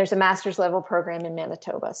 and there's a master's level program in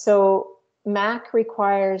Manitoba. So MAC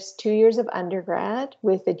requires 2 years of undergrad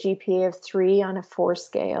with a GPA of 3 on a 4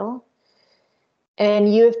 scale.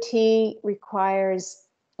 And U of T requires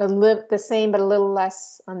the same, but a little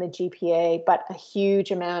less on the GPA, but a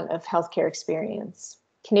huge amount of healthcare experience.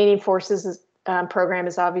 Canadian Forces program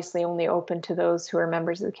is obviously only open to those who are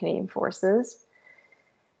members of the Canadian Forces.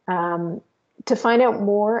 To find out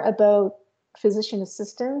more about physician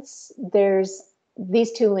assistants, there's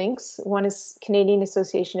these 2 links. One is Canadian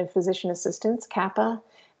Association of Physician Assistants, CAPA,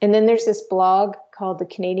 and then there's this blog called the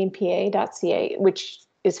CanadianPA.ca, which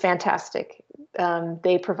is fantastic.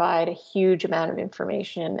 They provide a huge amount of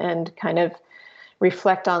information and kind of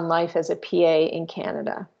reflect on life as a PA in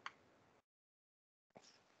Canada.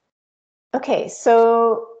 Okay,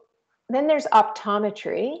 so then there's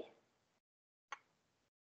optometry.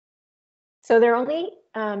 So there are only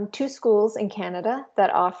 2 schools in Canada that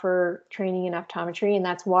offer training in optometry, and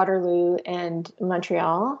that's Waterloo and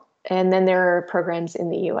Montreal. And then there are programs in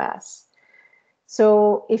the US.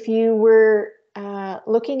 So if you were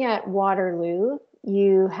looking at Waterloo,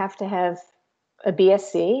 you have to have a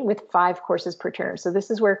BSc with 5 courses per term. So this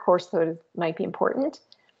is where course load might be important.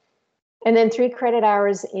 And then 3 credit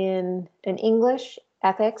hours in an English,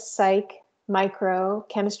 ethics, psych, micro,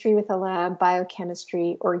 chemistry with a lab,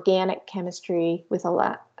 biochemistry, organic chemistry with a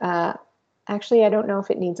lab. Actually, I don't know if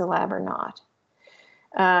it needs a lab or not.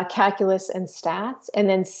 Calculus and stats, and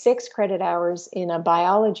then 6 credit hours in a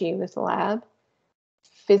biology with a lab,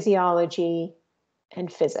 physiology,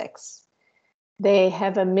 and physics. They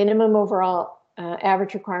have a minimum overall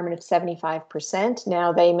average requirement of 75%.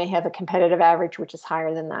 Now they may have a competitive average, which is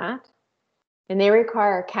higher than that. And they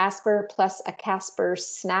require a CASPER plus a CASPER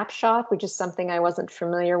snapshot, which is something I wasn't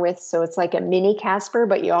familiar with. So it's like a mini CASPER,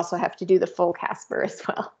 but you also have to do the full CASPER as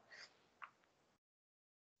well.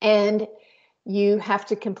 And you have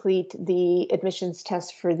to complete the admissions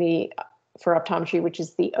test for optometry, which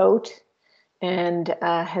is the OAT, and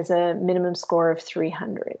has a minimum score of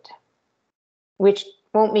 300, which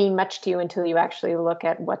won't mean much to you until you actually look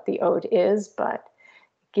at what the OAT is, but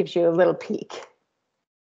it gives you a little peek.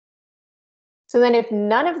 So then if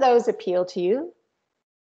none of those appeal to you,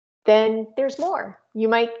 then there's more. You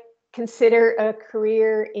might consider a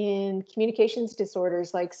career in communications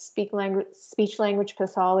disorders like speech language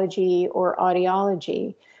pathology or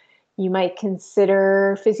audiology. You might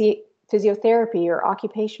consider physiotherapy or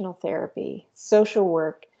occupational therapy, social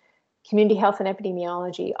work, community health and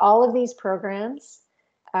epidemiology. All of these programs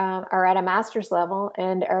are at a master's level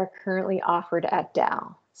and are currently offered at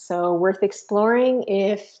Dal. So worth exploring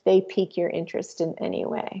if they pique your interest in any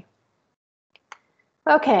way.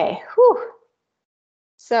 Okay, whew.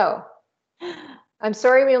 So I'm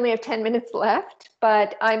sorry we only have 10 minutes left,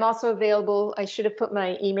 but I'm also available. I should have put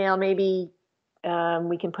my email, maybe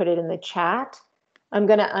we can put it in the chat. I'm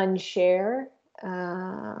going to unshare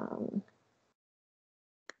and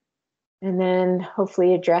then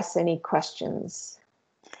hopefully address any questions.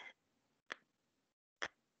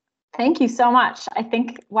 Thank you so much. I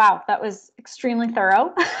think, wow, that was extremely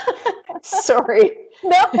thorough. Sorry.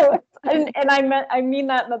 No, and I mean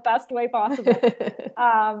that in the best way possible.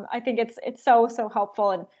 I think it's so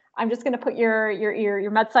helpful, and I'm just going to put your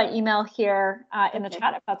MedSci email here in the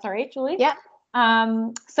chat, if that's all right, Julie. Yeah.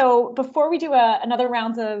 So before we do another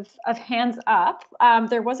round of hands up,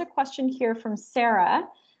 there was a question here from Sarah.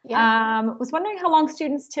 Yeah. Was wondering how long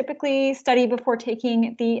students typically study before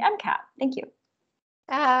taking the MCAT. Thank you.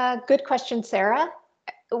 Good question, Sarah.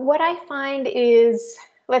 What I find is,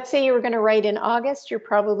 let's say you were going to write in August, you're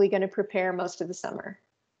probably going to prepare most of the summer.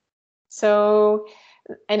 So,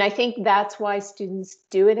 and I think that's why students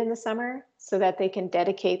do it in the summer, so that they can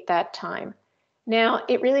dedicate that time. Now,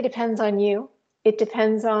 it really depends on you. It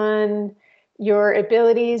depends on your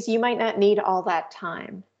abilities. You might not need all that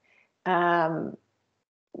time.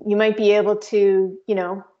 You might be able to,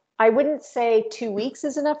 I wouldn't say 2 weeks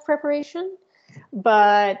is enough preparation,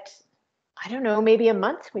 but I don't know, maybe a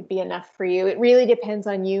month would be enough for you. It really depends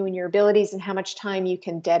on you and your abilities and how much time you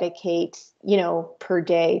can dedicate, per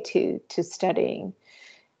day to studying,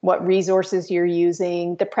 what resources you're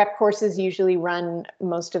using. The prep courses usually run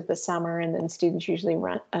most of the summer, and then students usually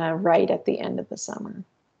write at the end of the summer.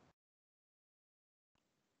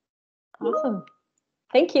 Awesome.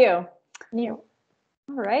 Thank you. Yeah.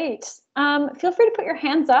 All right. Feel free to put your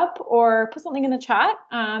hands up or put something in the chat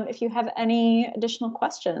if you have any additional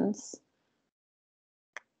questions.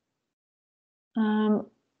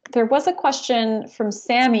 There was a question from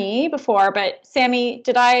Sammy before, but Sammy,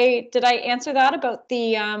 did I answer that about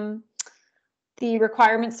the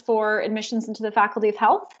requirements for admissions into the Faculty of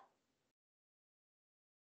Health?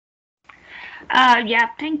 Yeah,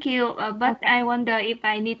 thank you. But okay. I wonder if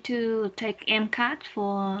I need to take MCAT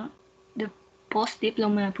for the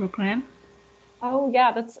post-diploma program. Oh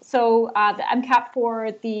yeah, that's so the MCAT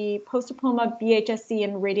for the post-diploma BHSC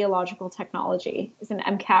in radiological technology is an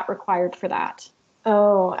MCAT required for that.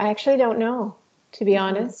 Oh, I actually don't know, to be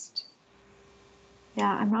honest.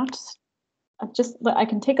 Yeah, I'm not. I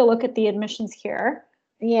can take a look at the admissions here.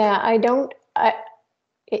 Yeah, I don't.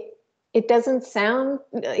 It doesn't sound.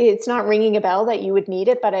 It's not ringing a bell that you would need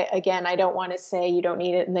it, but again, I don't want to say you don't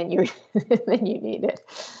need it and then you need it.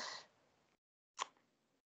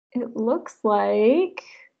 It looks like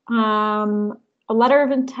a letter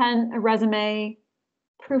of intent, a resume,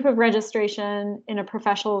 proof of registration in a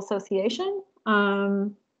professional association.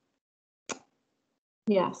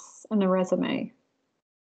 Yes, and a resume.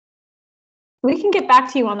 We can get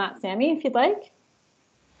back to you on that, Sammy, if you'd like.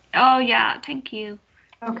 Oh yeah, thank you.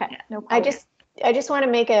 Okay, no problem. I just want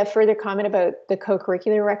to make a further comment about the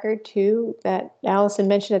co-curricular record too, that Allison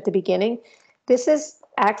mentioned at the beginning. This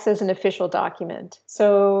acts as an official document.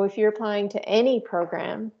 So if you're applying to any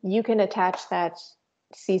program, you can attach that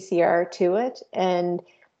CCR to it. And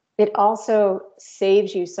it also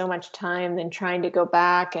saves you so much time than trying to go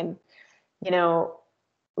back and,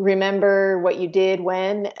 remember what you did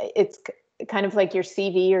when. It's kind of like your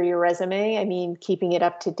CV or your resume. I mean, keeping it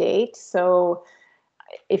up to date. So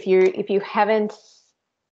if you haven't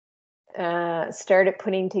started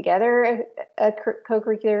putting together a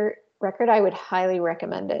co-curricular record, I would highly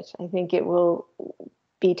recommend it. I think it will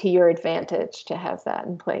be to your advantage to have that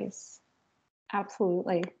in place.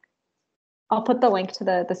 Absolutely. I'll put the link to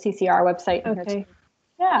the CCR website. Okay.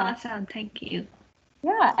 Yeah. Awesome. Thank you.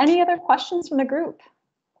 Yeah. Any other questions from the group?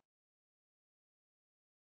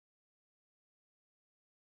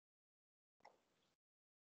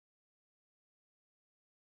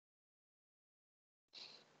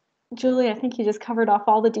 Julie, I think you just covered off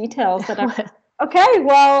all the details that I'm... Okay,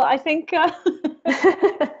 well, I think...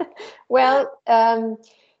 Well,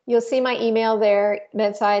 you'll see my email there,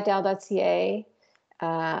 medsci@dal.ca.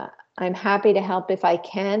 I'm happy to help if I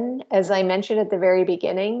can. As I mentioned at the very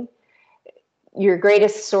beginning, your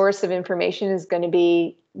greatest source of information is going to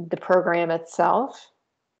be the program itself.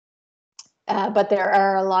 But there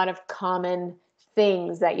are a lot of common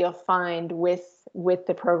things that you'll find with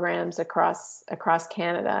the programs across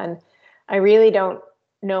Canada. And I really don't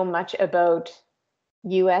know much about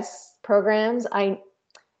US programs.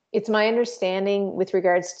 It's my understanding with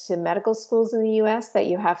regards to medical schools in the US that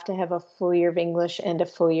you have to have a full year of English and a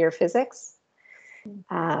full year of physics.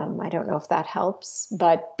 I don't know if that helps,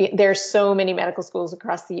 but there's so many medical schools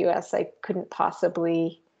across the US, I couldn't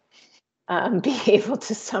possibly be able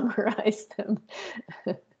to summarize them.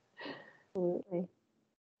 Absolutely.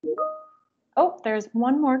 Oh, there's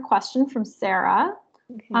one more question from Sarah.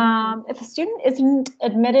 Okay. If a student isn't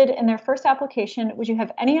admitted in their first application, would you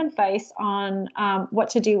have any advice on what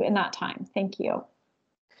to do in that time? Thank you.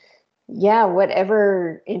 Yeah,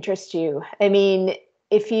 whatever interests you. I mean,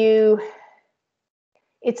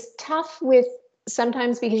 it's tough with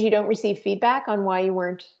sometimes because you don't receive feedback on why you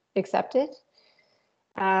weren't accepted.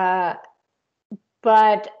 But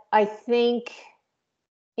I think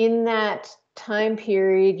in that time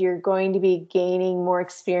period, you're going to be gaining more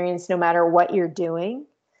experience no matter what you're doing.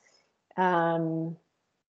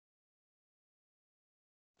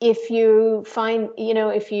 If you find,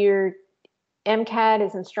 if your MCAT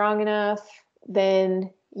isn't strong enough,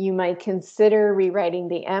 then you might consider rewriting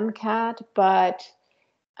the MCAT. But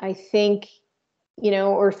I think,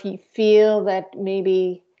 or if you feel that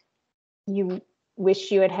maybe you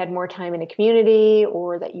wish you had more time in a community,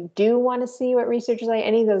 or that you do want to see what research is like,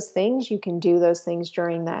 any of those things, you can do those things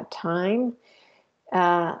during that time.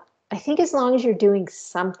 I think as long as you're doing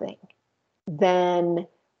something, then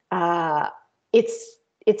it's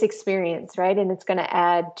experience, right? And it's going to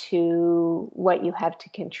add to what you have to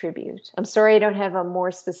contribute. I'm sorry I don't have a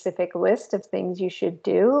more specific list of things you should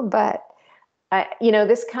do, but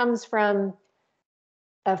this comes from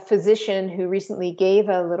a physician who recently gave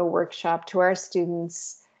a little workshop to our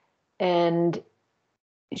students, and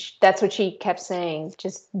that's what she kept saying.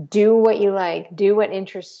 Just do what you like, do what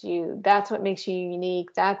interests you. That's what makes you unique.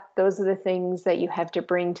 Those are the things that you have to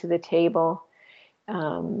bring to the table.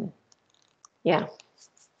 Yeah.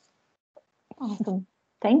 Awesome.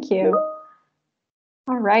 Thank you.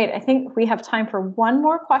 All right. I think we have time for one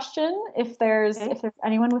more question. If there's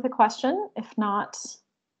anyone with a question, if not,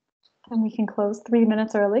 then we can close 3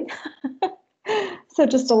 minutes early. So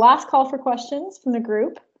just a last call for questions from the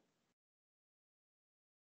group.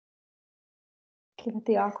 Give it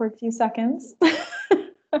the awkward few seconds.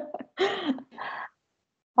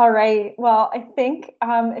 All right. Well, I think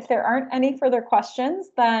if there aren't any further questions,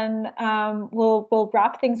 then we'll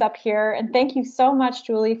wrap things up here. And thank you so much,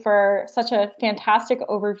 Julie, for such a fantastic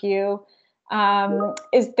overview.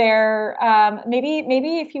 Is there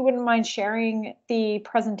maybe if you wouldn't mind sharing the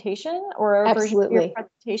presentation or a version of your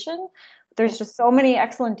presentation? There's just so many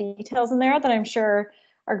excellent details in there that I'm sure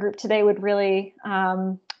our group today would really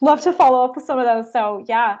love to follow up with some of those. So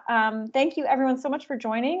yeah, thank you everyone so much for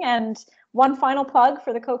joining. And one final plug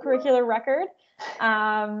for the co-curricular record.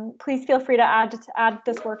 Please feel free to add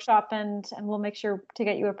this workshop and we'll make sure to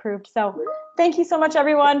get you approved. So thank you so much,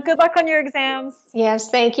 everyone. Good luck on your exams. Yes,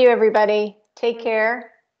 thank you, everybody. Take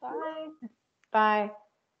care. Bye.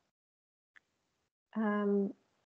 Bye.